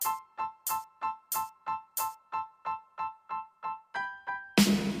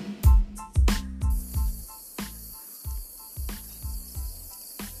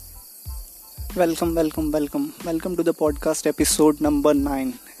Welcome to the podcast episode number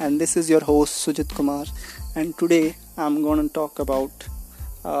 9. And this is your host Sujit Kumar. And today I'm going to talk about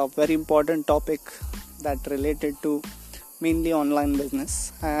a very important topic that related to mainly online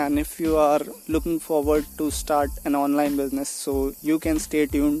business. And if you are looking forward to start an online business, so you can stay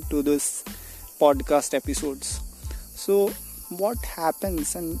tuned to this podcast episodes. So what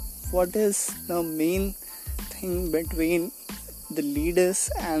happens and what is the main thing between the leaders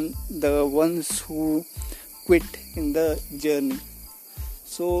and the ones who quit in the journey?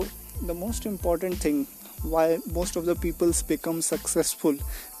 So the most important thing why most of the peoples become successful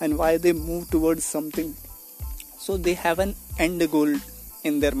and why they move towards something, so they have an end goal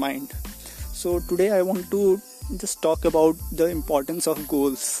in their mind. So today I want to just talk about the importance of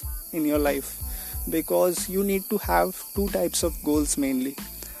goals in your life, because you need to have two types of goals mainly.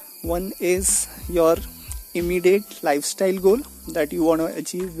 One is your immediate lifestyle goal that you want to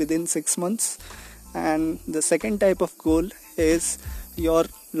achieve within 6 months, and the second type of goal is your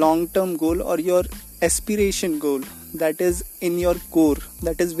long term goal or your aspiration goal that is in your core,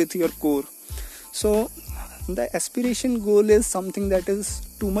 that is with your core. So the aspiration goal is something that is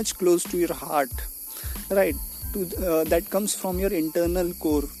too much close to your heart, right? That comes from your internal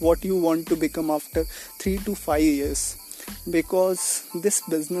core, what you want to become after 3 to 5 years, because this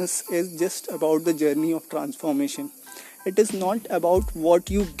business is just about the journey of transformation. It is not about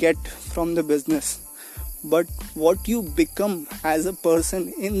what you get from the business, but what you become as a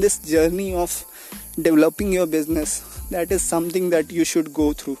person in this journey of developing your business. That is something that you should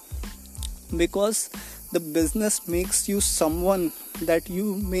go through, because the business makes you someone that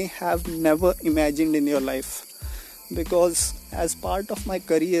you may have never imagined in your life. Because as part of my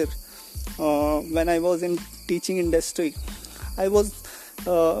career, when I was in teaching industry, I went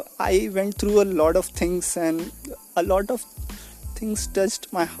through a lot of things, and a lot of things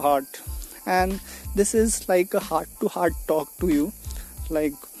touched my heart. And this is like a heart to heart talk to you,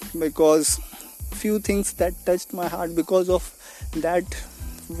 because few things that touched my heart, because of that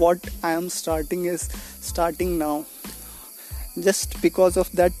what I am starting now, just because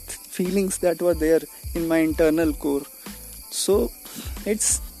of that feelings that were there in my internal core. So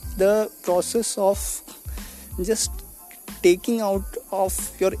it's the process of just taking out of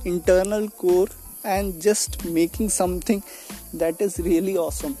your internal core and just making something that is really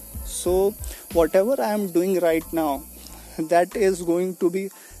awesome. So whatever I am doing right now, that is going to be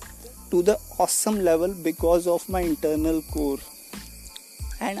to the awesome level because of my internal core.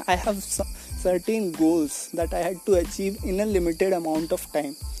 And I have certain goals that I had to achieve in a limited amount of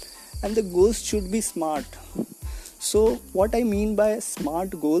time, and the goals should be smart. So what I mean by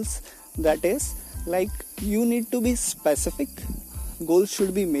smart goals, that is like you need to be specific. Goals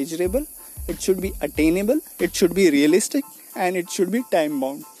should be measurable, it should be attainable, it should be realistic, and it should be time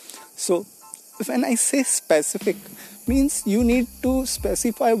bound. So when I say specific, means you need to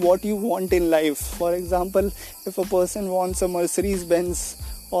specify what you want in life. For example, if a person wants a Mercedes Benz,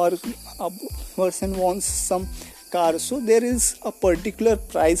 or a person wants some car, so there is a particular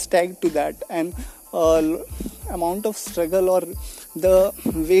price tag to that, and amount of struggle or the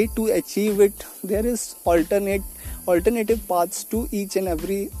way to achieve it. There is alternative paths to each and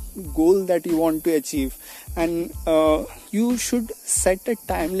every goal that you want to achieve, and you should set a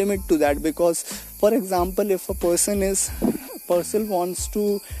time limit to that. Because for example, if a person wants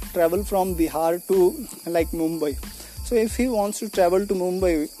to travel from Bihar to Mumbai, so if he wants to travel to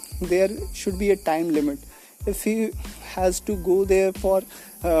Mumbai, there should be a time limit. If he has to go there for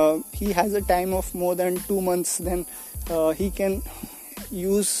he has a time of more than 2 months, then he can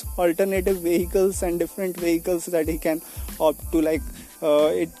use alternative vehicles and different vehicles that he can opt to,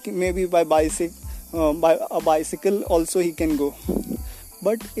 it may be by a bicycle also he can go.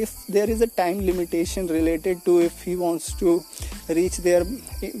 But if there is a time limitation related to, if he wants to reach there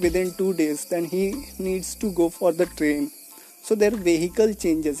within 2 days, then he needs to go for the train. So their vehicle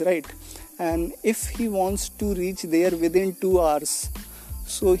changes, right? And if he wants to reach there within 2 hours,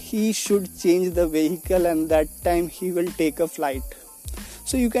 so he should change the vehicle, and that time he will take a flight.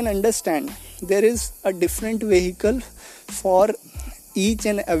 So you can understand there is a different vehicle for each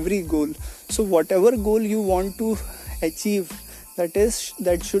and every goal. So whatever goal you want to achieve,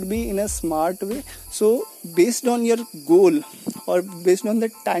 that should be in a smart way. So based on your goal, or based on the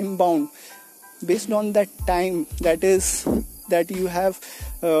time bound, based on that time that you have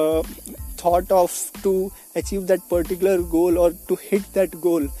thought of to achieve that particular goal or to hit that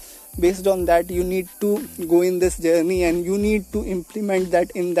goal, based on that you need to go in this journey, and you need to implement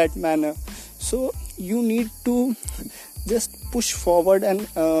that in that manner. So you need to just push forward and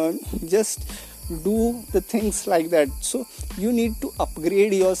just do the things like that. So you need to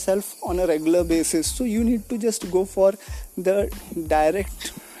upgrade yourself on a regular basis. So you need to just go for the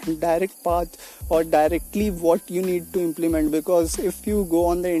direct path, or directly what you need to implement, because if you go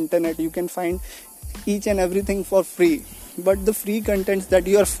on the internet you can find each and everything for free, but the free contents that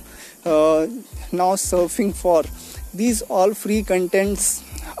you are now surfing for, these all free contents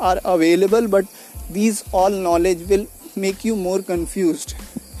are available, but these all knowledge will make you more confused.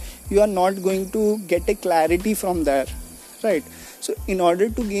 You are not going to get a clarity from there, right? So in order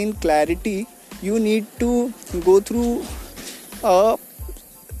to gain clarity, you need to go through a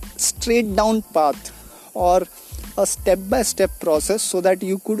straight down path or a step by step process, so that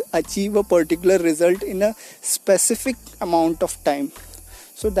you could achieve a particular result in a specific amount of time.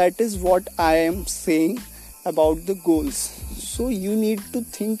 So that is what I am saying about the goals. So you need to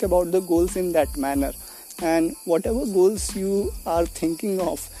think about the goals in that manner, and whatever goals you are thinking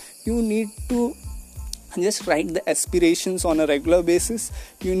of, you need to just write the aspirations on a regular basis.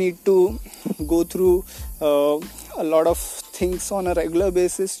 You need to go through a lot of things on a regular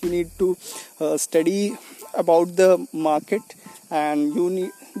basis. You need to study about the market, and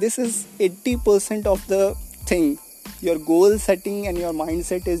this is 80% of the thing. Your goal setting and your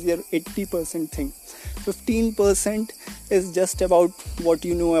mindset is your 80% thing. 15% is just about what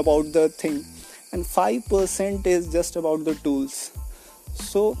you know about the thing, and 5% is just about the tools.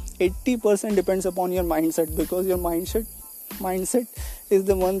 So 80% depends upon your mindset, because your mindset is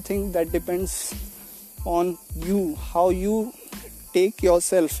the one thing that depends on you, how you take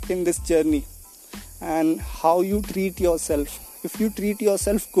yourself in this journey and how you treat yourself. If you treat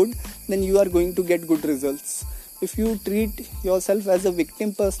yourself good, then you are going to get good results. If you treat yourself as a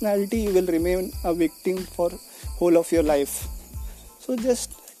victim personality, you will remain a victim for whole of your life. So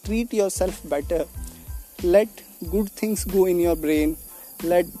just treat yourself better. Let good things go in your brain.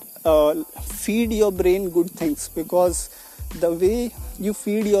 Feed your brain good things, because the way you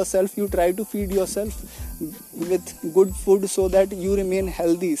feed yourself, you try to feed yourself with good food so that you remain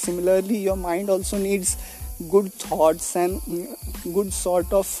healthy. Similarly, your mind also needs good thoughts and good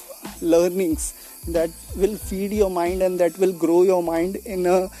sort of learnings that will feed your mind and that will grow your mind in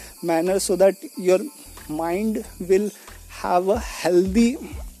a manner so that your mind will have a healthy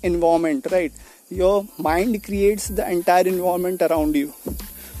environment, right? Your mind creates the entire environment around you.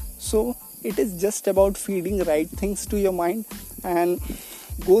 So it is just about feeding right things to your mind, and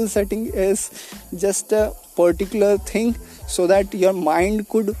goal setting is just a particular thing so that your mind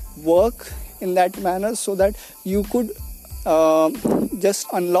could work in that manner, so that you could just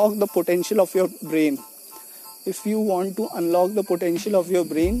unlock the potential of your brain. If you want to unlock the potential of your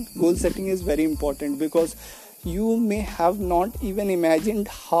brain, goal setting is very important, because you may have not even imagined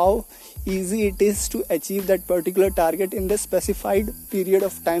how easy it is to achieve that particular target in the specified period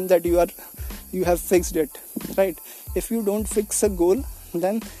of time that you have fixed it, right? If you don't fix a goal,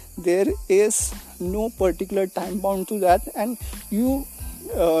 then there is no particular time bound to that, and you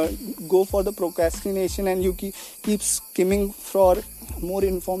go for the procrastination, and you keep skimming for more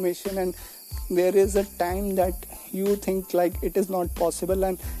information, and there is a time that you think like it is not possible,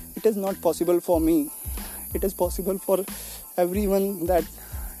 and it is not possible for me. It is possible for everyone that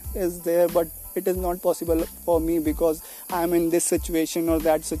is there, but it is not possible for me because I am in this situation or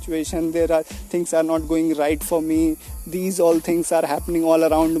that situation. Things are not going right for me. These all things are happening all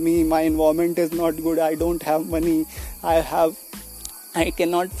around me. My environment is not good. I don't have money. I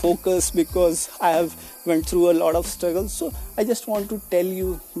cannot focus because I have went through a lot of struggles. So I just want to tell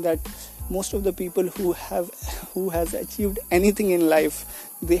you that most of the people who has achieved anything in life,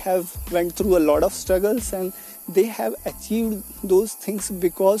 they have went through a lot of struggles, and they have achieved those things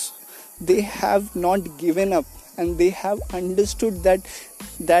because they have not given up, and they have understood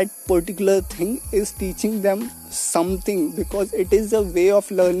that particular thing is teaching them something, because it is a way of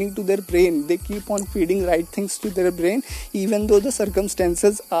learning to their brain. They keep on feeding right things to their brain, even though the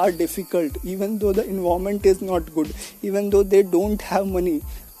circumstances are difficult, even though the environment is not good, even though they don't have money,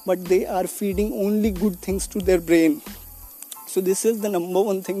 but they are feeding only good things to their brain. So this is the number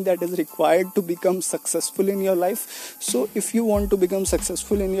one thing that is required to become successful in your life. So if you want to become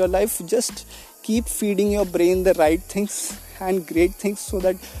successful in your life, just keep feeding your brain the right things and great things, so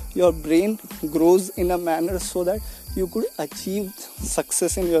that your brain grows in a manner so that you could achieve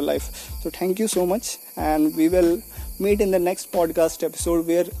success in your life. So thank you so much, and we will meet in the next podcast episode,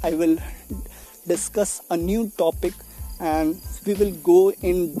 where I will discuss a new topic, and we will go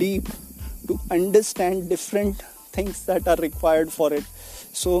in deep to understand different things that are required for it.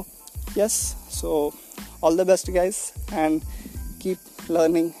 So yes, so all the best guys, and keep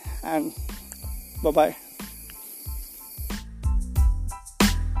learning, and bye bye.